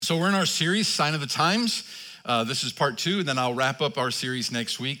So we're in our series, Sign of the Times. This is part 2, and then I'll wrap up our series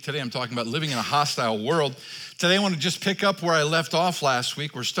next week. Today I'm talking about living in a hostile world. Today I want to just pick up where I left off last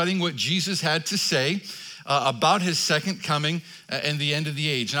week. We're studying what Jesus had to say about his second coming and the end of the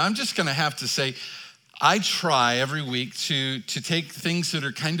age. And I'm just going to have to say, I try every week to take things that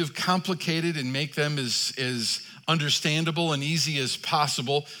are kind of complicated and make them as understandable and easy as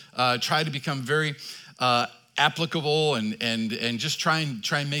possible. Try to become very applicable and just try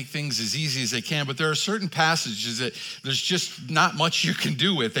and make things as easy as they can. But there are certain passages that there's just not much you can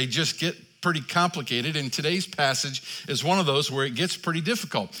do with. They just get pretty complicated. And today's passage is one of those where it gets pretty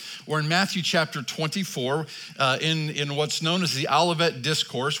difficult. We're in Matthew chapter 24 in what's known as the Olivet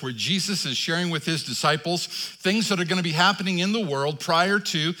Discourse, where Jesus is sharing with his disciples things that are going to be happening in the world prior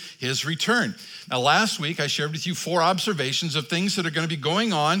to his return. Now, last week, I shared with you 4 observations of things that are going to be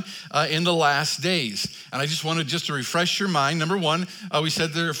going on in the last days. And I just wanted to refresh your mind. Number 1, we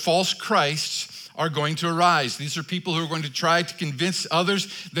said there are false Christs are going to arise. These are people who are going to try to convince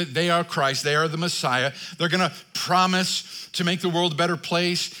others that they are Christ, they are the Messiah. They're going to promise to make the world a better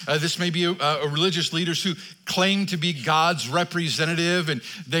place. This may be religious leaders who claim to be God's representative, and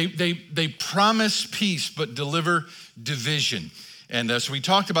they promise peace but deliver division. And so we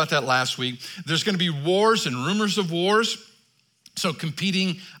talked about that last week. There's going to be wars and rumors of wars. So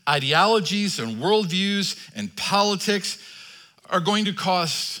competing ideologies and worldviews and politics are going to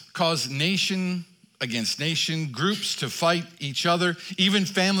cause nation against nation, groups to fight each other. Even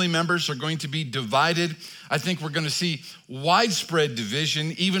family members are going to be divided. I think we're going to see widespread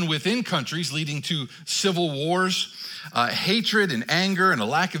division, even within countries, leading to civil wars. Hatred and anger and a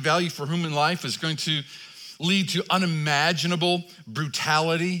lack of value for human life is going to lead to unimaginable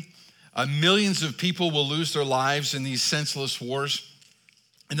brutality. Millions of people will lose their lives in these senseless wars.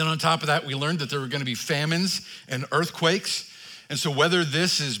 And then on top of that, we learned that there were going to be famines and earthquakes. And so whether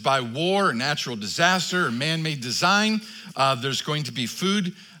this is by war or natural disaster or man-made design, there's going to be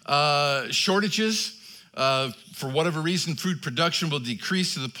food shortages. For whatever reason, food production will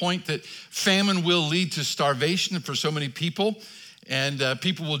decrease to the point that famine will lead to starvation for so many people. And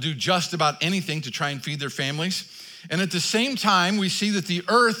people will do just about anything to try and feed their families. And at the same time, we see that the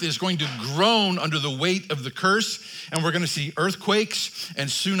earth is going to groan under the weight of the curse. And we're going to see earthquakes and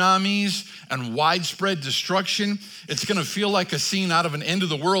tsunamis and widespread destruction. It's going to feel like a scene out of an end of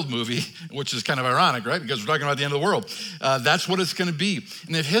the world movie, which is kind of ironic, right? Because we're talking about the end of the world. That's what it's going to be.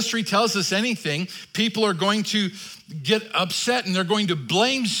 And if history tells us anything, people are going to get upset and they're going to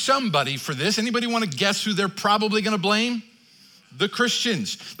blame somebody for this. Anybody want to guess who they're probably going to blame? The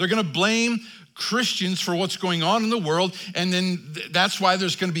Christians. They're going to blame Christians for what's going on in the world, and then that's why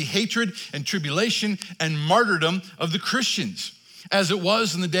there's going to be hatred and tribulation and martyrdom of the Christians. As it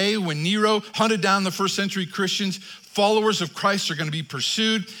was in the day when Nero hunted down the first century Christians, followers of Christ are going to be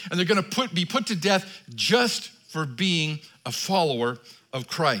pursued, and they're going to be put to death just for being a follower of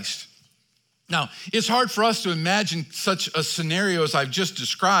Christ. Now, it's hard for us to imagine such a scenario as I've just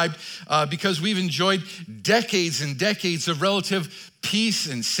described because we've enjoyed decades and decades of relative peace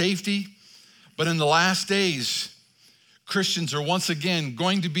and safety. But in the last days, Christians are once again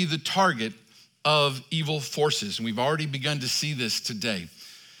going to be the target of evil forces. And we've already begun to see this today.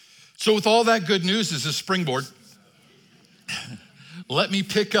 So with all that good news as a springboard, let me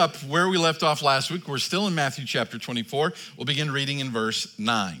pick up where we left off last week. We're still in Matthew chapter 24. We'll begin reading in verse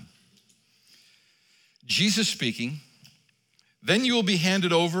 9. Jesus speaking, "Then you will be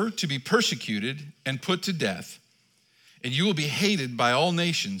handed over to be persecuted and put to death, and you will be hated by all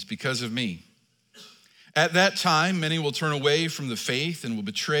nations because of me. At that time, many will turn away from the faith and will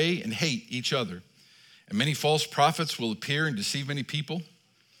betray and hate each other. And many false prophets will appear and deceive many people.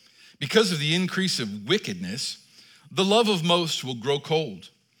 Because of the increase of wickedness, the love of most will grow cold.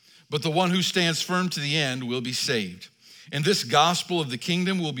 But the one who stands firm to the end will be saved. And this gospel of the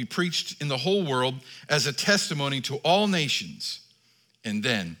kingdom will be preached in the whole world as a testimony to all nations. And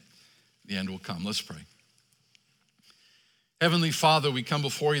then the end will come." Let's pray. Heavenly Father, we come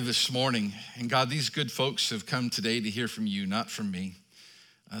before you this morning. And God, these good folks have come today to hear from you, not from me.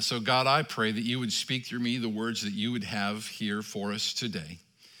 So God, I pray that you would speak through me the words that you would have here for us today.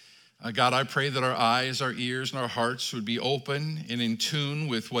 God, I pray that our eyes, our ears, and our hearts would be open and in tune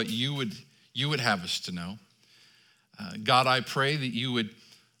with what you would have us to know. God, I pray that you would,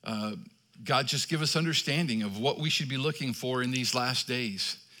 God, just give us understanding of what we should be looking for in these last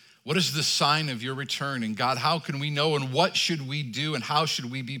days. What is the sign of your return? And God, how can we know, and what should we do, and how should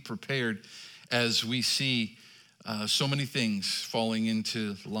we be prepared as we see so many things falling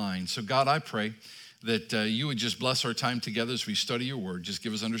into line? So God, I pray that you would just bless our time together as we study your word. Just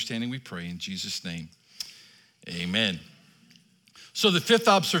give us understanding, we pray in Jesus' name. Amen. So the fifth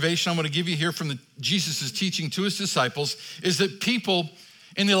observation I'm going to give you here from Jesus' teaching to his disciples is that people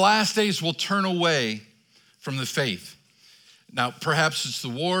in the last days will turn away from the faith. Now, perhaps it's the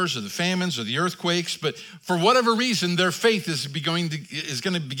wars or the famines or the earthquakes, but for whatever reason, their faith is going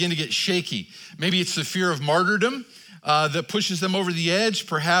to begin to get shaky. Maybe it's the fear of martyrdom that pushes them over the edge.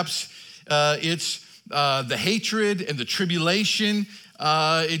 Perhaps it's the hatred and the tribulation.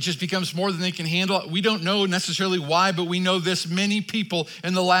 It just becomes more than they can handle. We don't know necessarily why, but we know this: many people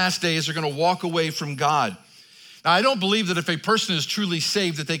in the last days are going to walk away from God. Now, I don't believe that if a person is truly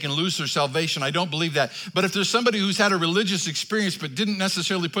saved that they can lose their salvation. I don't believe that. But if there's somebody who's had a religious experience but didn't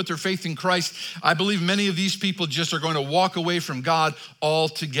necessarily put their faith in Christ, I believe many of these people just are going to walk away from God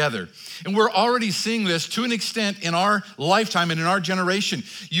altogether. And we're already seeing this to an extent in our lifetime and in our generation.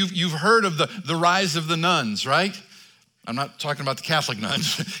 You've heard of the rise of the nuns, right? I'm not talking about the Catholic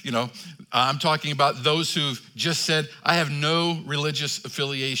nuns, I'm talking about those who've just said, I have no religious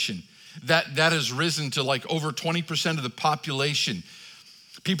affiliation. That has risen to like over 20% of the population.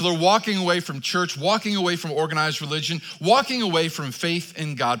 People are walking away from church, walking away from organized religion, walking away from faith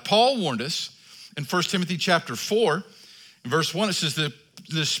in God. Paul warned us in 1 Timothy chapter 4, in verse 1, it says that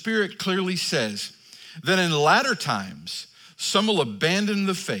the Spirit clearly says that in latter times, some will abandon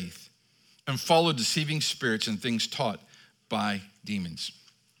the faith and follow deceiving spirits and things taught by demons.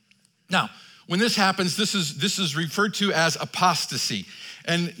 Now, when this happens, this is referred to as apostasy.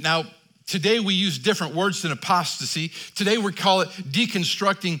 And now, today we use different words than apostasy. Today we call it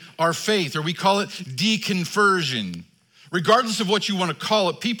deconstructing our faith, or we call it deconversion. Regardless of what you want to call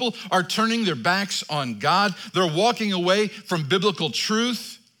it, people are turning their backs on God. They're walking away from biblical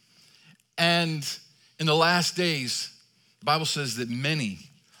truth. And in the last days, the Bible says that many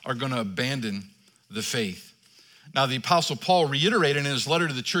are going to abandon the faith. Now, the Apostle Paul reiterated in his letter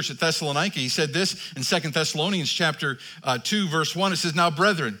to the church at Thessalonica, he said this in 2 Thessalonians chapter 2, verse 1. It says, now,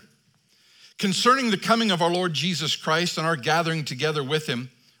 brethren, concerning the coming of our Lord Jesus Christ and our gathering together with him,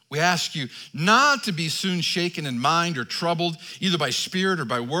 we ask you not to be soon shaken in mind or troubled, either by spirit or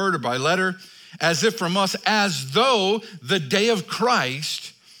by word or by letter, as if from us, as though the day of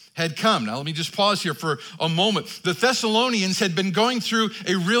Christ had come. Now, let me just pause here for a moment. The Thessalonians had been going through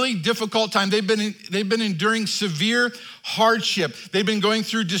a really difficult time. They've been enduring severe hardship. They've been going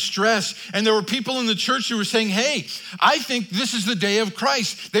through distress. And there were people in the church who were saying, hey, I think this is the day of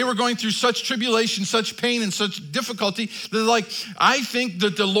Christ. They were going through such tribulation, such pain, and such difficulty. They're like, I think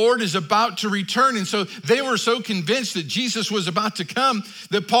that the Lord is about to return. And so they were so convinced that Jesus was about to come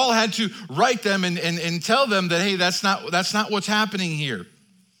that Paul had to write them and tell them that, hey, that's not what's happening here.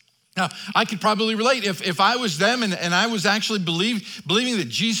 Now, I could probably relate if I was them and I was actually believing that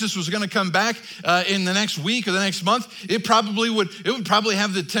Jesus was going to come back in the next week or the next month. It would probably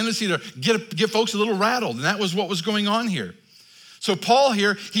have the tendency to get folks a little rattled, and that was what was going on here. So Paul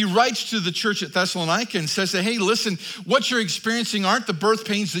here, he writes to the church at Thessalonica and says that, hey, listen, what you're experiencing aren't the birth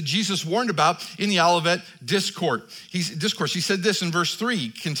pains that Jesus warned about in the Olivet Discourse. He said this in verse 3,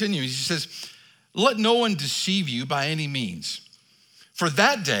 continues. He says, let no one deceive you by any means. For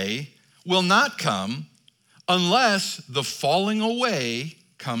that day will not come unless the falling away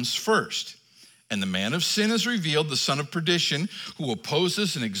comes first. And the man of sin is revealed, the son of perdition, who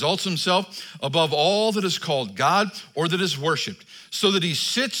opposes and exalts himself above all that is called God or that is worshiped, so that he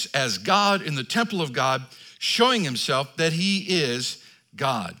sits as God in the temple of God, showing himself that he is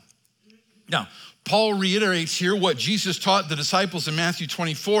God. Now, Paul reiterates here what Jesus taught the disciples in Matthew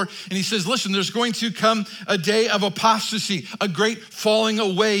 24, and he says, listen, there's going to come a day of apostasy, a great falling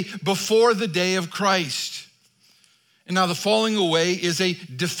away before the day of Christ. And now the falling away is a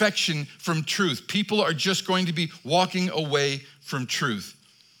defection from truth. People are just going to be walking away from truth.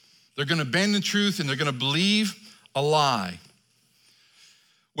 They're going to abandon truth and they're going to believe a lie,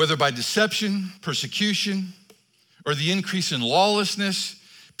 whether by deception, persecution, or the increase in lawlessness.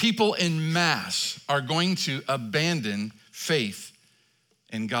 People en masse are going to abandon faith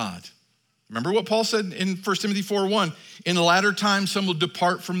in God. Remember what Paul said in 1 Timothy 4:1, in the latter times some will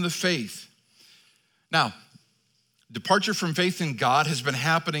depart from the faith. Now, departure from faith in God has been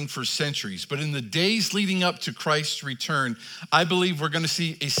happening for centuries, but in the days leading up to Christ's return, I believe we're going to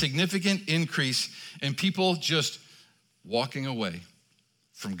see a significant increase in people just walking away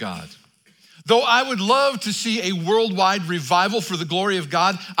from God. Though I would love to see a worldwide revival for the glory of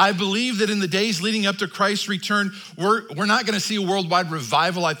God, I believe that in the days leading up to Christ's return, we're not going to see a worldwide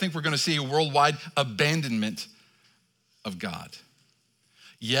revival. I think we're going to see a worldwide abandonment of God.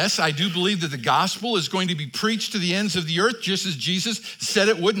 Yes, I do believe that the gospel is going to be preached to the ends of the earth, just as Jesus said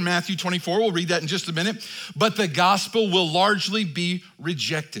it would in Matthew 24. We'll read that in just a minute. But the gospel will largely be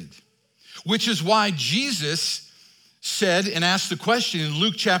rejected, which is why Jesus said and asked the question in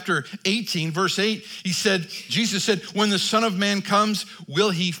Luke chapter 18, verse 8. Jesus said, when the Son of Man comes,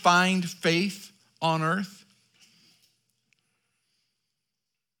 will he find faith on earth?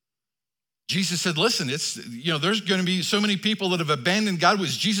 Jesus said, listen, there's going to be so many people that have abandoned God.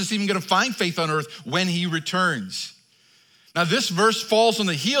 Was Jesus even going to find faith on earth when he returns? Now, this verse falls on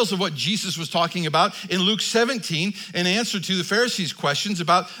the heels of what Jesus was talking about in Luke 17 in answer to the Pharisees' questions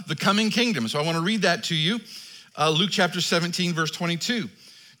about the coming kingdom. So I want to read that to you. Luke chapter 17, verse 22.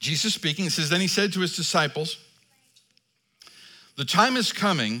 Jesus speaking, it says, then he said to his disciples, the time is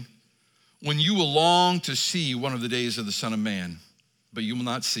coming when you will long to see one of the days of the Son of Man, but you will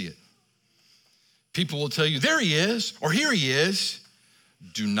not see it. People will tell you, there he is, or here he is.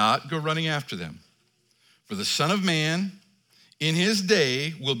 Do not go running after them. For the Son of Man in his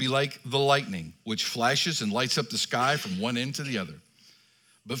day will be like the lightning, which flashes and lights up the sky from one end to the other.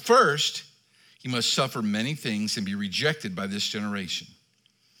 But first, he must suffer many things and be rejected by this generation.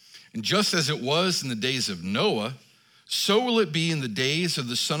 And just as it was in the days of Noah, so will it be in the days of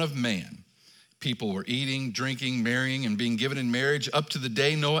the Son of Man. People were eating, drinking, marrying, and being given in marriage up to the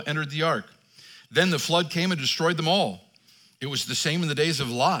day Noah entered the ark. Then the flood came and destroyed them all. It was the same in the days of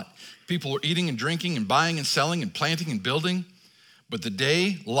Lot. People were eating and drinking and buying and selling and planting and building. But the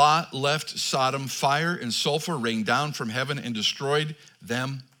day Lot left Sodom, fire and sulfur rained down from heaven and destroyed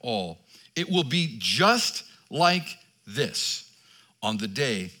them all. It will be just like this on the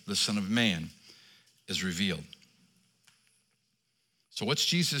day the Son of Man is revealed. So what's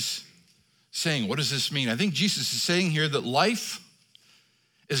Jesus saying? What does this mean? I think Jesus is saying here that life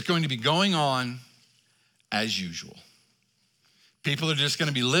is going to be going on as usual. People are just going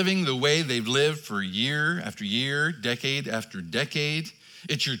to be living the way they've lived for year after year, decade after decade.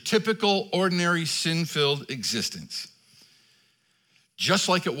 It's your typical, ordinary, sin-filled existence. Just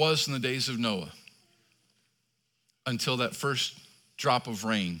like it was in the days of Noah, until that first drop of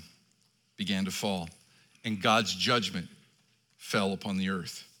rain began to fall and God's judgment fell upon the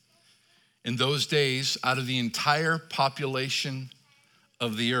earth. In those days, out of the entire population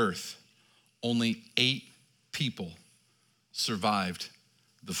of the earth, only 8 people survived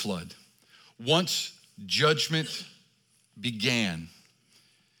the flood. Once judgment began,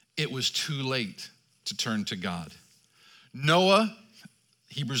 it was too late to turn to God. Noah,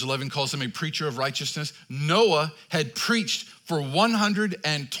 Hebrews 11 calls him a preacher of righteousness. Noah had preached for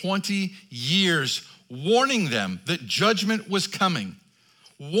 120 years, warning them that judgment was coming,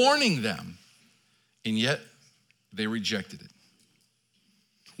 warning them, and yet they rejected it.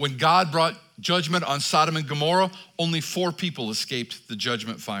 When God brought judgment on Sodom and Gomorrah, only 4 people escaped the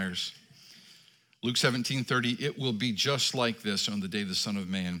judgment fires. Luke 17:30, it will be just like this on the day the Son of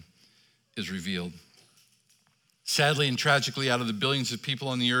Man is revealed. Sadly and tragically, out of the billions of people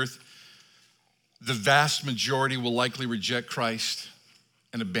on the earth, the vast majority will likely reject Christ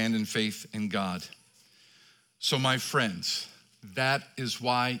and abandon faith in God. So my friends, that is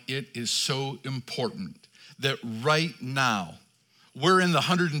why it is so important that right now, we're in the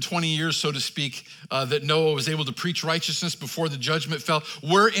 120 years, so to speak, that Noah was able to preach righteousness before the judgment fell.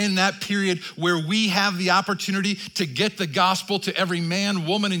 We're in that period where we have the opportunity to get the gospel to every man,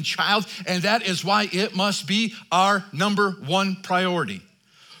 woman, and child, and that is why it must be our number one priority.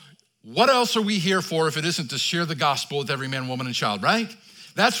 What else are we here for if it isn't to share the gospel with every man, woman, and child, right?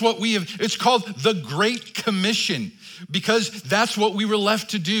 That's what we have. It's called the Great Commission, because that's what we were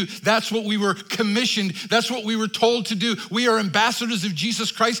left to do. That's what we were commissioned. That's what we were told to do. We are ambassadors of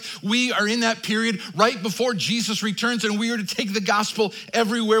Jesus Christ. We are in that period right before Jesus returns, and we are to take the gospel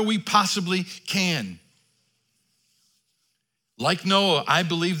everywhere we possibly can. Like Noah, I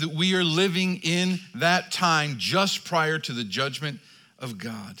believe that we are living in that time just prior to the judgment of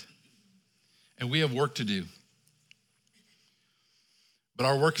God. And we have work to do. But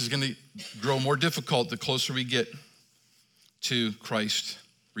our work is going to grow more difficult the closer we get to Christ's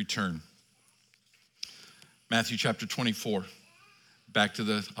return. Matthew chapter 24, back to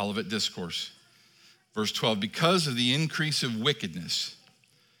the Olivet Discourse. Verse 12, because of the increase of wickedness,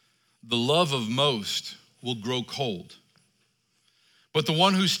 the love of most will grow cold. But the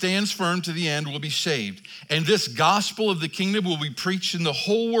one who stands firm to the end will be saved. And this gospel of the kingdom will be preached in the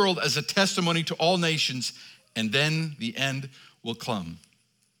whole world as a testimony to all nations, and then the end will come.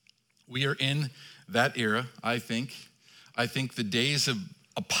 We are in that era, I think. I think the days of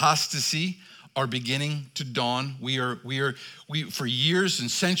apostasy are beginning to dawn. We for years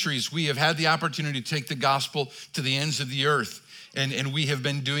and centuries, we have had the opportunity to take the gospel to the ends of the earth. And we have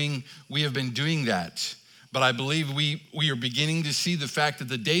been doing that. But I believe we are beginning to see the fact that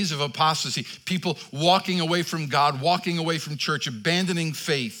the days of apostasy, people walking away from God, walking away from church, abandoning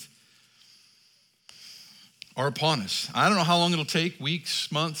faith, are upon us. I don't know how long it'll take,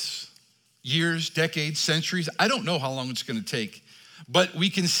 weeks, months, years, decades, centuries. I don't know how long it's going to take, but we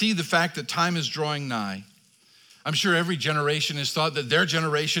can see the fact that time is drawing nigh. I'm sure every generation has thought that their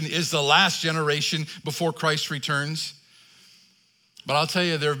generation is the last generation before Christ returns. But I'll tell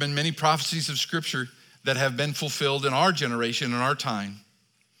you, there have been many prophecies of Scripture that have been fulfilled in our generation, in our time.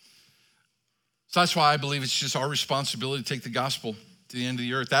 So that's why I believe it's just our responsibility to take the gospel to the end of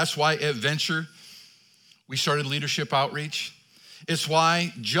the earth. That's why at Venture, we started leadership outreach. It's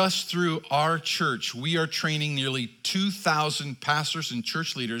why just through our church, we are training nearly 2,000 pastors and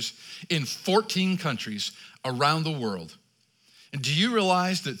church leaders in 14 countries around the world. And do you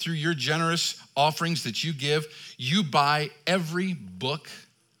realize that through your generous offerings that you give, you buy every book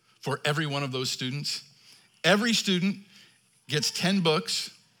for every one of those students? Every student gets 10 books,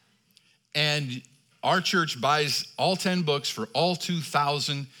 and our church buys all 10 books for all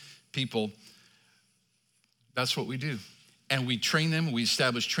 2,000 people. That's what we do. And we train them, we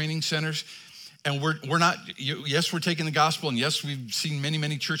establish training centers, and we're not, yes, we're taking the gospel, and yes, we've seen many,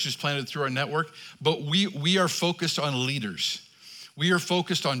 many churches planted through our network, but we are focused on leaders. We are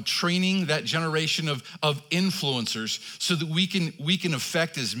focused on training that generation of influencers so that we can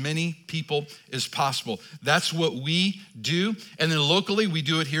affect as many people as possible. That's what we do. And then locally, we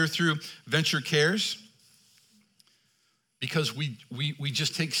do it here through Venture Cares, because we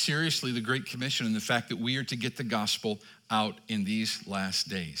just take seriously the Great Commission and the fact that we are to get the gospel out in these last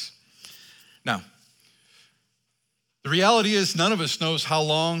days. Now, the reality is none of us knows how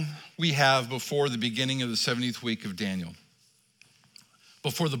long we have before the beginning of the 70th week of Daniel,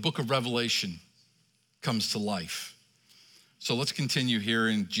 before the book of Revelation comes to life. So let's continue here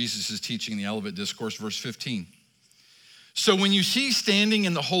in Jesus' teaching in the Olivet Discourse, verse 15. So when you see standing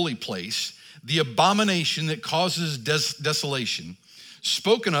in the holy place the abomination that causes desolation,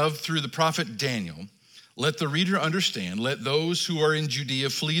 spoken of through the prophet Daniel, let the reader understand. Let those who are in Judea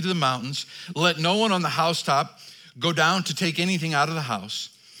flee to the mountains. Let no one on the housetop go down to take anything out of the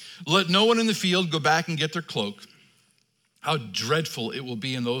house. Let no one in the field go back and get their cloak. How dreadful it will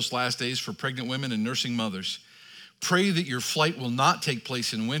be in those last days for pregnant women and nursing mothers. Pray that your flight will not take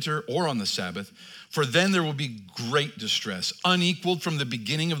place in winter or on the Sabbath, for then there will be great distress, unequaled from the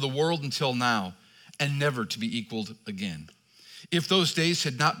beginning of the world until now, and never to be equaled again. If those days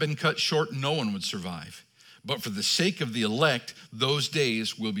had not been cut short, no one would survive. But for the sake of the elect, those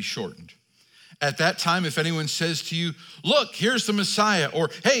days will be shortened. At that time, if anyone says to you, look, here's the Messiah,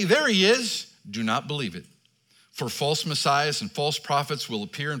 or hey, there he is, do not believe it. For false messiahs and false prophets will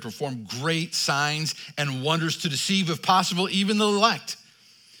appear and perform great signs and wonders to deceive, if possible, even the elect.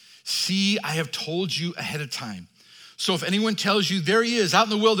 See, I have told you ahead of time. So if anyone tells you, there he is out in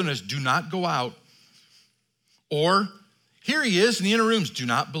the wilderness, do not go out. Or here he is in the inner rooms, do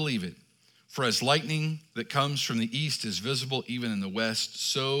not believe it. For as lightning that comes from the east is visible even in the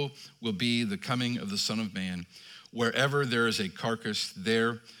west, so will be the coming of the Son of Man. Wherever there is a carcass,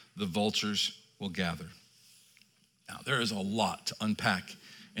 there the vultures will gather. Now, there is a lot to unpack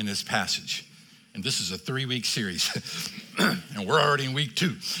in this passage. And this is a 3-week series. And we're already in week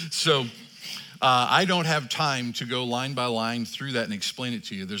 2. So I don't have time to go line by line through that and explain it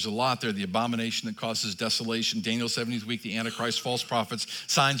to you. There's a lot there. The abomination that causes desolation, Daniel 70th week, the Antichrist, false prophets,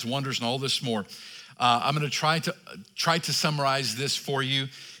 signs, wonders, and all this more. I'm going to try to summarize this for you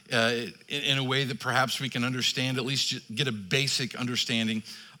in a way that perhaps we can understand, at least get a basic understanding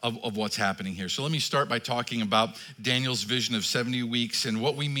of what's happening here. So let me start by talking about Daniel's vision of 70 weeks and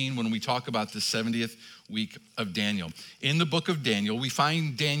what we mean when we talk about the 70th week of Daniel. In the book of Daniel, we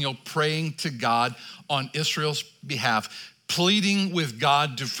find Daniel praying to God on Israel's behalf, pleading with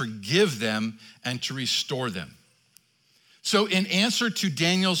God to forgive them and to restore them. So in answer to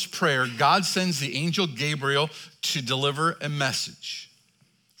Daniel's prayer, God sends the angel Gabriel to deliver a message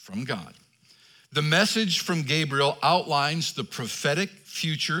from God. The message from Gabriel outlines the prophetic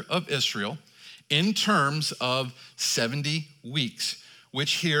future of Israel in terms of 70 weeks,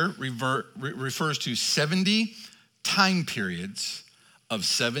 which here refers to 70 time periods of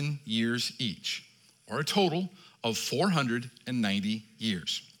 7 years each, or a total of 490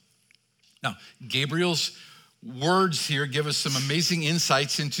 years. Now, Gabriel's words here give us some amazing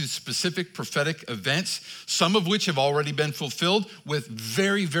insights into specific prophetic events, some of which have already been fulfilled with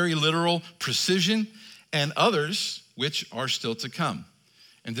very, very literal precision, and others which are still to come.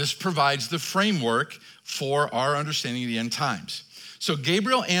 And this provides the framework for our understanding of the end times. So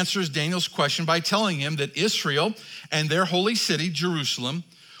Gabriel answers Daniel's question by telling him that Israel and their holy city, Jerusalem,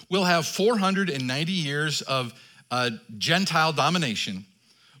 will have 490 years of Gentile domination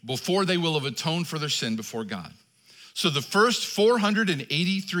before they will have atoned for their sin before God. So the first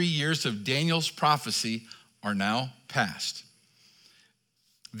 483 years of Daniel's prophecy are now past.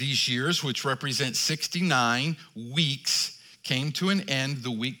 These years, which represent 69 weeks, came to an end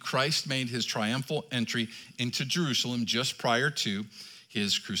the week Christ made his triumphal entry into Jerusalem just prior to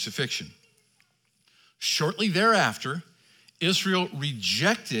his crucifixion. Shortly thereafter, Israel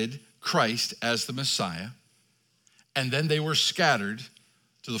rejected Christ as the Messiah, and then they were scattered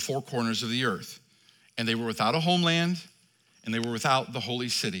to the four corners of the earth. And they were without a homeland, and they were without the holy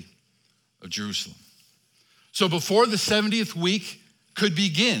city of Jerusalem. So before the 70th week could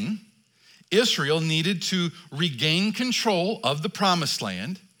begin, Israel needed to regain control of the promised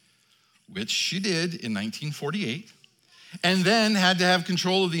land, which she did in 1948, and then had to have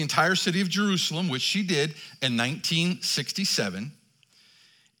control of the entire city of Jerusalem, which she did in 1967.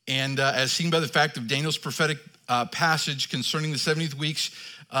 And as seen by the fact of Daniel's prophetic passage concerning the 70th weeks,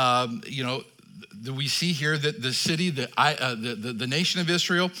 we see here that the city, the nation of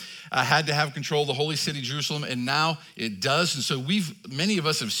Israel had to have control of the holy city, Jerusalem, and now it does. And so many of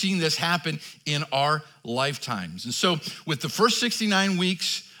us have seen this happen in our lifetimes. And so with the first 69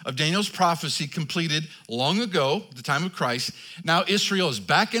 weeks of Daniel's prophecy completed long ago, at the time of Christ, now Israel is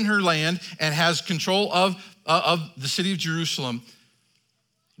back in her land and has control of the city of Jerusalem.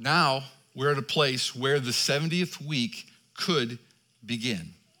 Now we're at a place where the 70th week could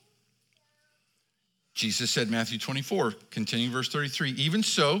begin. Jesus said, Matthew 24, continuing verse 33, even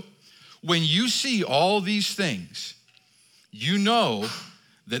so, when you see all these things, you know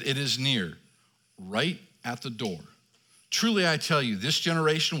that it is near, right at the door. Truly, I tell you, this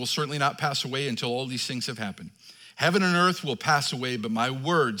generation will certainly not pass away until all these things have happened. Heaven and earth will pass away, but my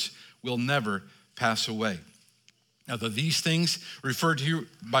words will never pass away. Now, these things referred to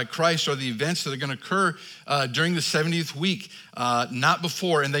by Christ are the events that are going to occur during the 70th week, not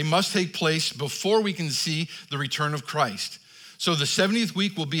before, and they must take place before we can see the return of Christ. So the 70th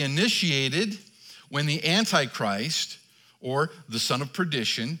week will be initiated when the Antichrist, or the son of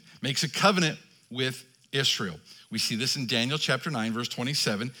perdition, makes a covenant with Israel. We see this in Daniel chapter 9, verse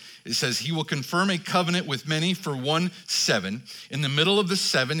 27. It says, he will confirm a covenant with many for 1 7. In the middle of the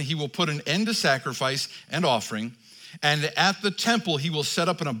 7, he will put an end to sacrifice and offering. And at the temple, he will set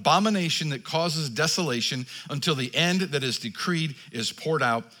up an abomination that causes desolation until the end that is decreed is poured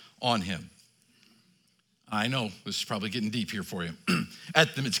out on him. I know this is probably getting deep here for you.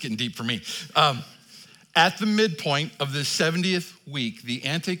 It's getting deep for me. At the midpoint of the 70th week, the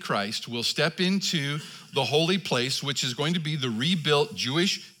Antichrist will step into the holy place, which is going to be the rebuilt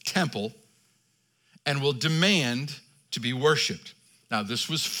Jewish temple, and will demand to be worshiped. Now, this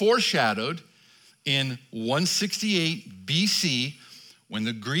was foreshadowed in 168 BC when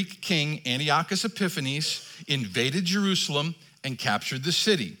the Greek king Antiochus Epiphanes invaded Jerusalem and captured the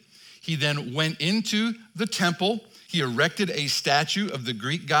city. He then went into the temple, he erected a statue of the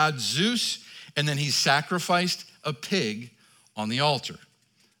Greek god Zeus, and then he sacrificed a pig on the altar.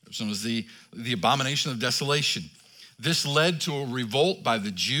 This was the abomination of desolation. This led to a revolt by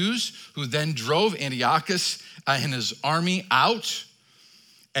the Jews, who then drove Antiochus and his army out,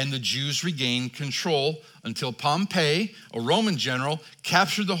 and the Jews regained control until Pompey, a Roman general,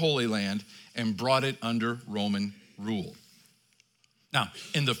 captured the Holy Land and brought it under Roman rule. Now,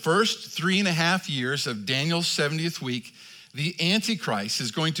 in the first 3.5 years of Daniel's 70th week, the Antichrist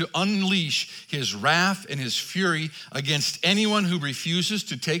is going to unleash his wrath and his fury against anyone who refuses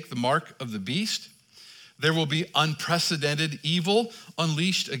to take the mark of the beast. There will be unprecedented evil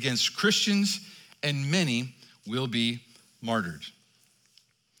unleashed against Christians, and many will be martyred.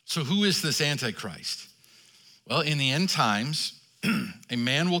 So who is this Antichrist? Well, in the end times, a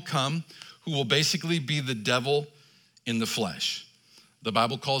man will come who will basically be the devil in the flesh. The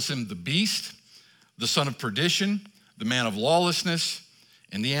Bible calls him the beast, the son of perdition, the man of lawlessness,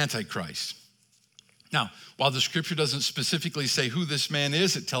 and the Antichrist. Now, while the scripture doesn't specifically say who this man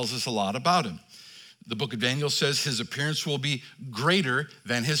is, it tells us a lot about him. The book of Daniel says his appearance will be greater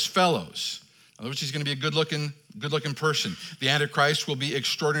than his fellows. In other words, he's going to be a good-looking person. The Antichrist will be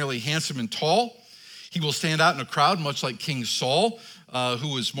extraordinarily handsome and tall. He will stand out in a crowd, much like King Saul,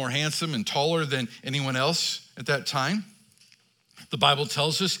 who was more handsome and taller than anyone else at that time. The Bible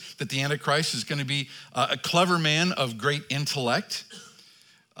tells us that the Antichrist is going to be a clever man of great intellect.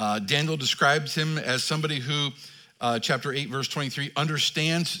 Daniel describes him as somebody who, chapter 8, verse 23,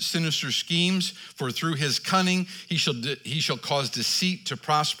 understands sinister schemes, for through his cunning he shall cause deceit to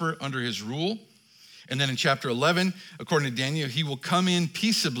prosper under his rule. And then in chapter 11, according to Daniel, he will come in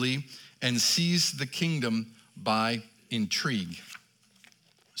peaceably and seize the kingdom by intrigue.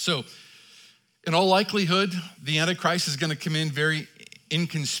 So, in all likelihood, the Antichrist is going to come in very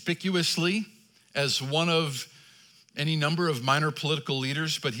inconspicuously as one of any number of minor political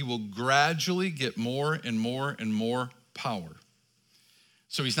leaders, but he will gradually get more and more and more power.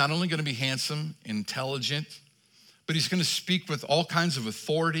 So he's not only going to be handsome, intelligent, but he's going to speak with all kinds of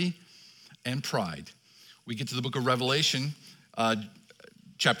authority and pride. We get to the book of Revelation,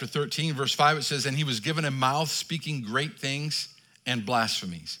 chapter 13, verse 5, it says, "And he was given a mouth speaking great things and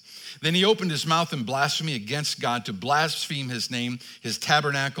blasphemies. Then he opened his mouth in blasphemy against God to blaspheme his name, his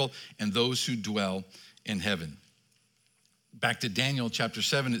tabernacle, and those who dwell in heaven." Back to Daniel chapter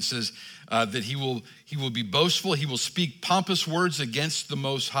 7, it says that he will be boastful. He will speak pompous words against the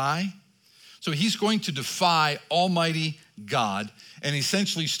Most High. So he's going to defy Almighty God and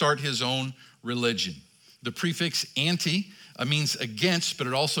essentially start his own religion. The prefix anti means against, but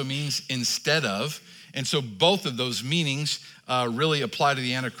it also means instead of. And so both of those meanings really apply to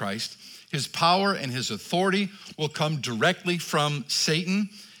the Antichrist. His power and his authority will come directly from Satan,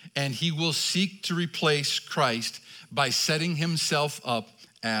 and he will seek to replace Christ by setting himself up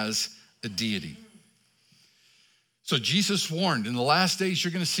as a deity. So Jesus warned, in the last days,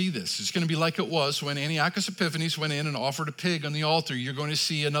 you're going to see this. It's going to be like it was when Antiochus Epiphanes went in and offered a pig on the altar. You're going to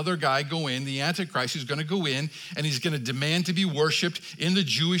see another guy go in, the Antichrist, who's going to go in, and he's going to demand to be worshiped in the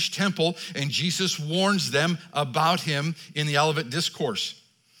Jewish temple, and Jesus warns them about him in the Olivet Discourse.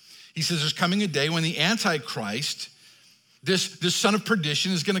 He says there's coming a day when the Antichrist, this son of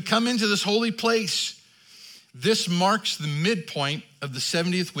perdition, is going to come into this holy place. This marks the midpoint of the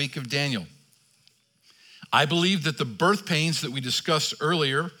 70th week of Daniel. I believe that the birth pains that we discussed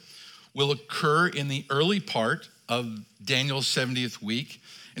earlier will occur in the early part of Daniel's 70th week,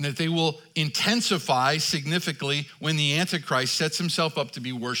 and that they will intensify significantly when the Antichrist sets himself up to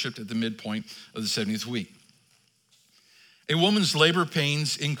be worshiped at the midpoint of the 70th week. A woman's labor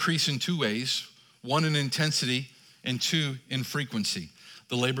pains increase in two ways: one in intensity and two in frequency.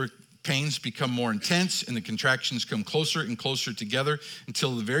 The labor pains become more intense and the contractions come closer and closer together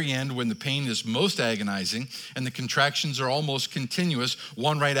until the very end, when the pain is most agonizing and the contractions are almost continuous,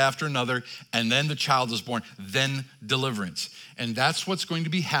 one right after another, and then the child is born, then deliverance. And that's what's going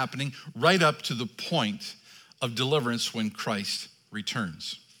to be happening right up to the point of deliverance when Christ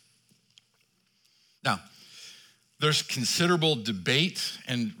returns. Now, there's considerable debate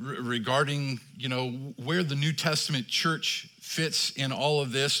and regarding, where the New Testament church fits in all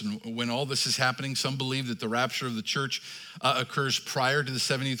of this and when all this is happening. Some believe that the rapture of the church occurs prior to the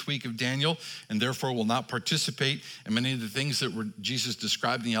 70th week of Daniel, and therefore will not participate in many of the things that Jesus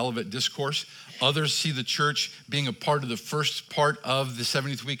described in the Olivet Discourse. Others see the church being a part of the first part of the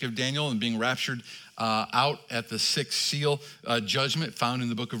 70th week of Daniel and being raptured out at the sixth seal judgment found in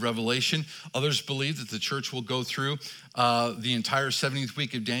the book of Revelation. Others believe that the church will go through the entire 70th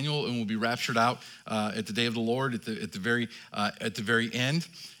week of Daniel and will be raptured out at the day of the Lord at the very end.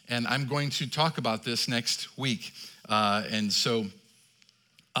 And I'm going to talk about this next week. And so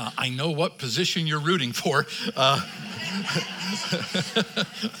I know what position you're rooting for.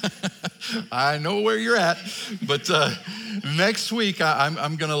 I know where you're at, but next week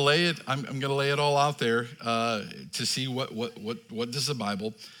I'm going to lay it. I'm going to lay it all out there to see what does the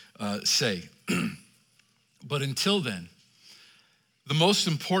Bible say. But until then, the most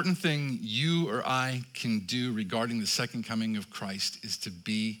important thing you or I can do regarding the second coming of Christ is to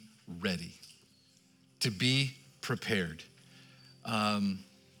be ready, to be prepared. None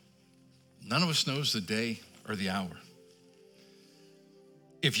of us knows the day or the hour.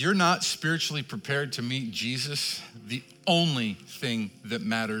 If you're not spiritually prepared to meet Jesus, the only thing that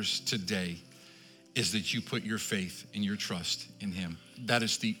matters today is that you put your faith and your trust in him. That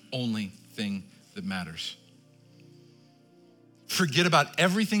is the only thing that matters. Forget about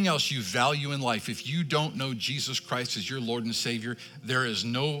everything else you value in life. If you don't know Jesus Christ as your Lord and Savior, there is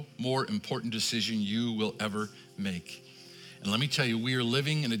no more important decision you will ever make. And let me tell you, we are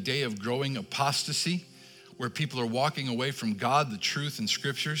living in a day of growing apostasy where people are walking away from God, the truth, and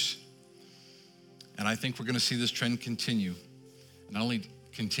scriptures. And I think we're going to see this trend continue. Not only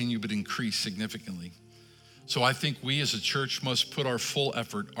continue, but increase significantly. So I think we as a church must put our full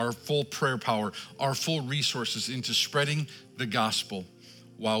effort, our full prayer power, our full resources into spreading the gospel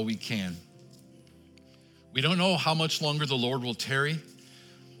while we can. We don't know how much longer the Lord will tarry,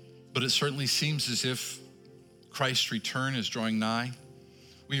 but it certainly seems as if Christ's return is drawing nigh.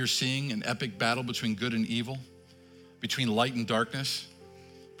 We are seeing an epic battle between good and evil, between light and darkness,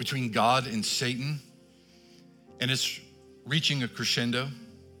 between God and Satan, and it's reaching a crescendo.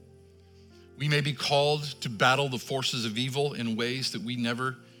 We may be called to battle the forces of evil in ways that we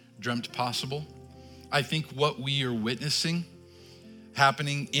never dreamt possible. I think what we are witnessing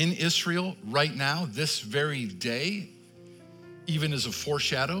happening in Israel right now, this very day, even as a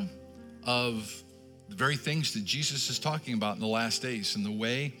foreshadow of the very things that Jesus is talking about in the last days, and the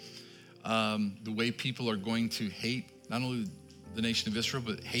way people are going to hate not only the nation of Israel,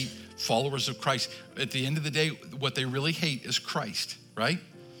 but hate followers of Christ. At the end of the day, what they really hate is Christ, right?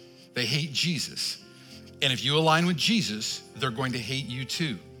 They hate Jesus. And if you align with Jesus, they're going to hate you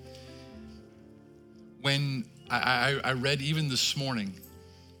too. When I read even this morning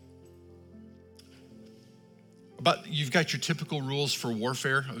about, you've got your typical rules for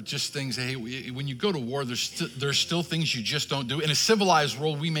warfare, of just things, hey, when you go to war, there's still things you just don't do. In a civilized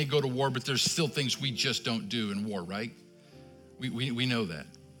world, we may go to war, but there's still things we just don't do in war, right? We know that.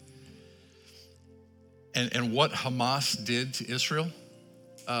 And what Hamas did to Israel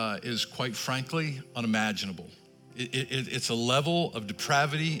is quite frankly unimaginable. It's a level of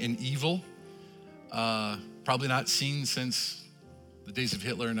depravity and evil probably not seen since the days of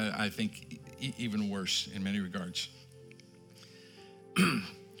Hitler, and I think even worse in many regards.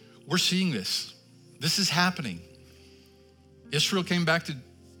 We're seeing this. This is happening. Israel came back to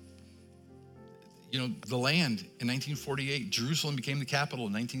the land in 1948. Jerusalem became the capital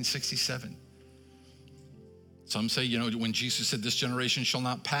in 1967. Some say, when Jesus said, this generation shall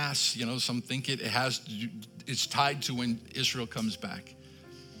not pass, some think it's tied to when Israel comes back.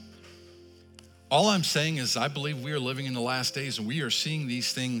 All I'm saying is I believe we are living in the last days, and we are seeing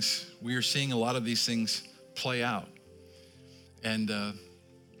these things. We are seeing a lot of these things play out. And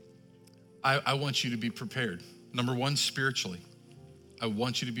I want you to be prepared. Number one, spiritually. I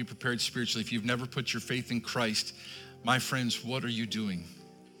want you to be prepared spiritually. If you've never put your faith in Christ, my friends, what are you doing?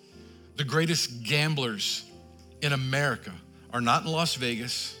 The greatest gamblers in America are not in Las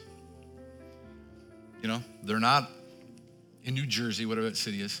Vegas. They're not in New Jersey, whatever that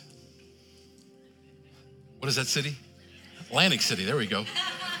city is. What is that city? Atlantic City, there we go.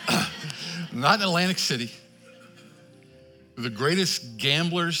 Not in Atlantic City. The greatest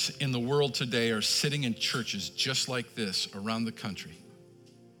gamblers in the world today are sitting in churches just like this around the country.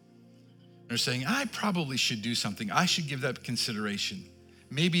 They're saying, I probably should do something. I should give that consideration.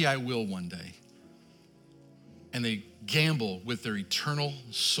 Maybe I will one day. And they gamble with their eternal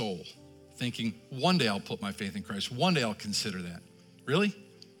soul, thinking, one day I'll put my faith in Christ. One day I'll consider that. Really?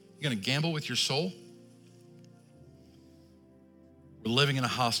 You're going to gamble with your soul? We're living in a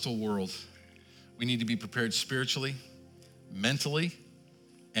hostile world. We need to be prepared spiritually, mentally,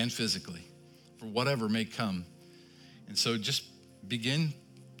 and physically for whatever may come. And so just begin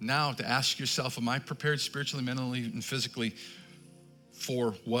now to ask yourself, am I prepared spiritually, mentally, and physically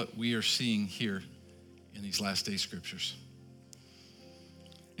for what we are seeing here in these last day scriptures?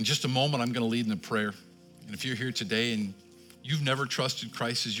 In just a moment, I'm going to lead in a prayer. And if you're here today and you've never trusted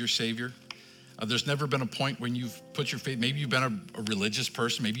Christ as your Savior, there's never been a point when you've put your faith, maybe you've been a religious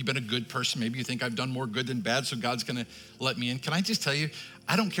person, maybe you've been a good person, maybe you think I've done more good than bad, so God's gonna let me in. Can I just tell you,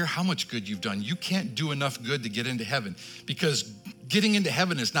 I don't care how much good you've done. You can't do enough good to get into heaven, because getting into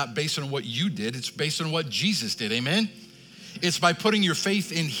heaven is not based on what you did, it's based on what Jesus did, amen? It's by putting your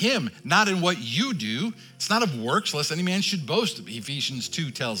faith in him, not in what you do. It's not of works, lest any man should boast, Ephesians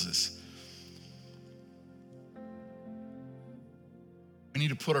 2 tells us. We need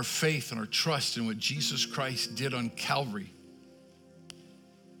to put our faith and our trust in what Jesus Christ did on Calvary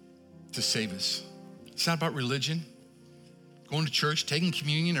to save us. It's not about religion, going to church, taking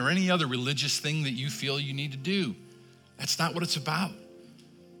communion, or any other religious thing that you feel you need to do. That's not what it's about.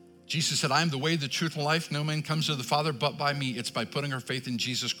 Jesus said, I am the way, the truth, and life. No man comes to the Father but by me. It's by putting our faith in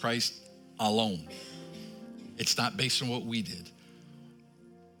Jesus Christ alone. It's not based on what we did.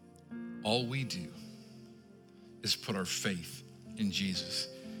 All we do is put our faith in Jesus.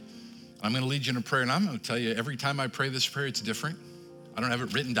 I'm going to lead you in a prayer, and I'm going to tell you, every time I pray this prayer, it's different. I don't have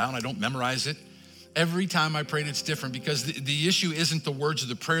it written down. I don't memorize it. Every time I prayed, it's different, because the issue isn't the words of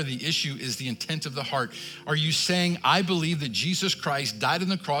the prayer. The issue is the intent of the heart. Are you saying, I believe that Jesus Christ died on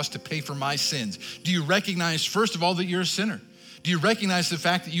the cross to pay for my sins? Do you recognize, first of all, that you're a sinner? Do you recognize the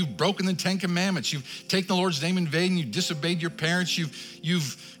fact that you've broken the 10 Commandments? You've taken the Lord's name in vain. You've disobeyed your parents.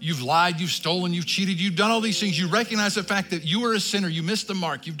 You've lied. You've stolen. You've cheated. You've done all these things. You recognize the fact that you are a sinner. You missed the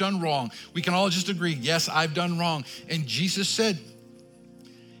mark. You've done wrong. We can all just agree, yes, I've done wrong. And Jesus said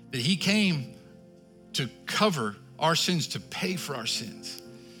that he came to cover our sins, to pay for our sins,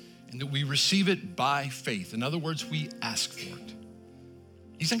 and that we receive it by faith. In other words, we ask for it.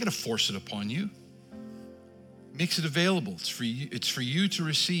 He's not going to force it upon you. Makes it available. It's for you to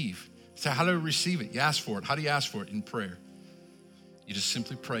receive. So how do I receive it? You ask for it. How do you ask for it? In prayer. You just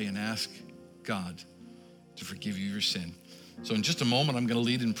simply pray and ask God to forgive you your sin. So in just a moment, I'm going to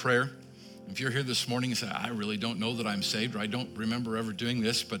lead in prayer. If you're here this morning and say, I really don't know that I'm saved, or I don't remember ever doing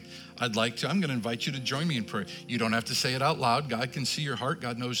this, but I'd like to, I'm going to invite you to join me in prayer. You don't have to say it out loud. God can see your heart.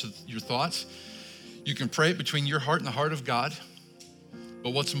 God knows your thoughts. You can pray it between your heart and the heart of God.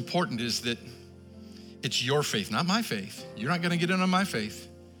 But what's important is that it's your faith, not my faith. You're not going to get in on my faith.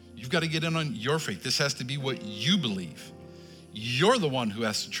 You've got to get in on your faith. This has to be what you believe. You're the one who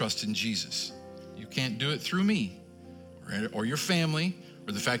has to trust in Jesus. You can't do it through me or your family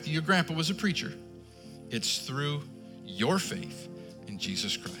or the fact that your grandpa was a preacher. It's through your faith in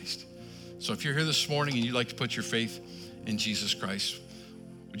Jesus Christ. So if you're here this morning and you'd like to put your faith in Jesus Christ,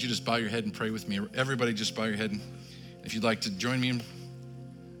 would you just bow your head and pray with me? Everybody just bow your head. And if you'd like to join me in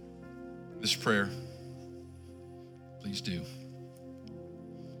this prayer, please do.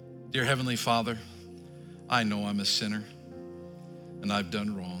 Dear Heavenly Father, I know I'm a sinner and I've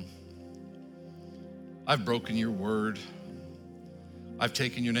done wrong. I've broken your word. I've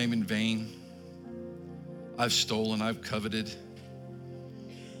taken your name in vain. I've stolen, I've coveted.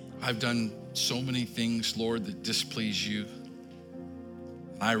 I've done so many things, Lord, that displease you.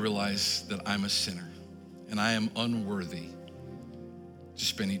 And I realize that I'm a sinner and I am unworthy to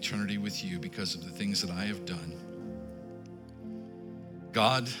spend eternity with you because of the things that I have done.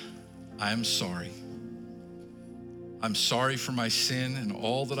 God, I am sorry. I'm sorry for my sin and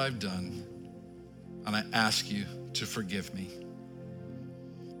all that I've done, and I ask you to forgive me.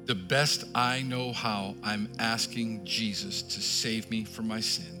 The best I know how, I'm asking Jesus to save me from my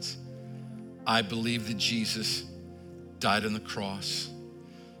sins. I believe that Jesus died on the cross.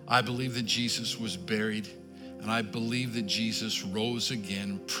 I believe that Jesus was buried, and I believe that Jesus rose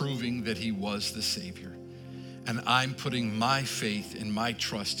again, proving that he was the Savior. And I'm putting my faith and my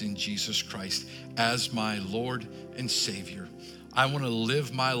trust in Jesus Christ as my Lord and Savior. I want to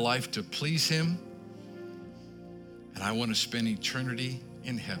live my life to please him, and I want to spend eternity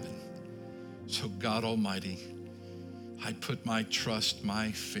in heaven. So God Almighty, I put my trust,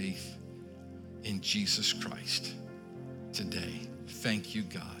 my faith in Jesus Christ today. Thank you,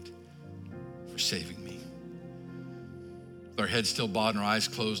 God, for saving me. With our heads still bowed and our eyes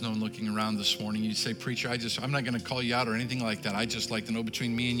closed, no one looking around this morning, you'd say, preacher, I'm not going to call you out or anything like that. I just like to know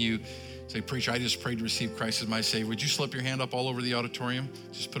between me and you. Say, preacher, I just prayed to receive Christ as my Savior. Would you slip your hand up all over the auditorium?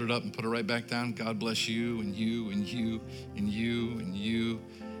 Just put it up and put it right back down. God bless you and you and you and you and you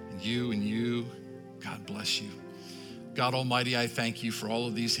and you and you. God bless you. God Almighty, I thank you for all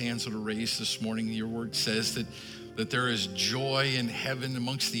of these hands that are raised this morning. Your word says that there is joy in heaven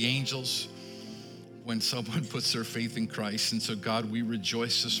amongst the angels when someone puts their faith in Christ. And so, God, we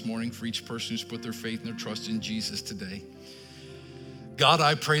rejoice this morning for each person who's put their faith and their trust in Jesus today. God,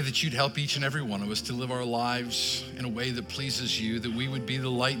 I pray that you'd help each and every one of us to live our lives in a way that pleases you, that we would be the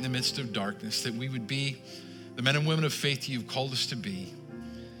light in the midst of darkness, that we would be the men and women of faith that you've called us to be.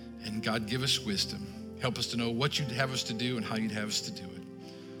 And God, give us wisdom. Help us to know what you'd have us to do and how you'd have us to do it.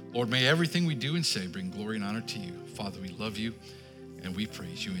 Lord, may everything we do and say bring glory and honor to you. Father, we love you and we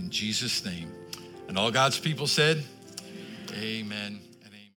praise you in Jesus' name. And all God's people said, amen.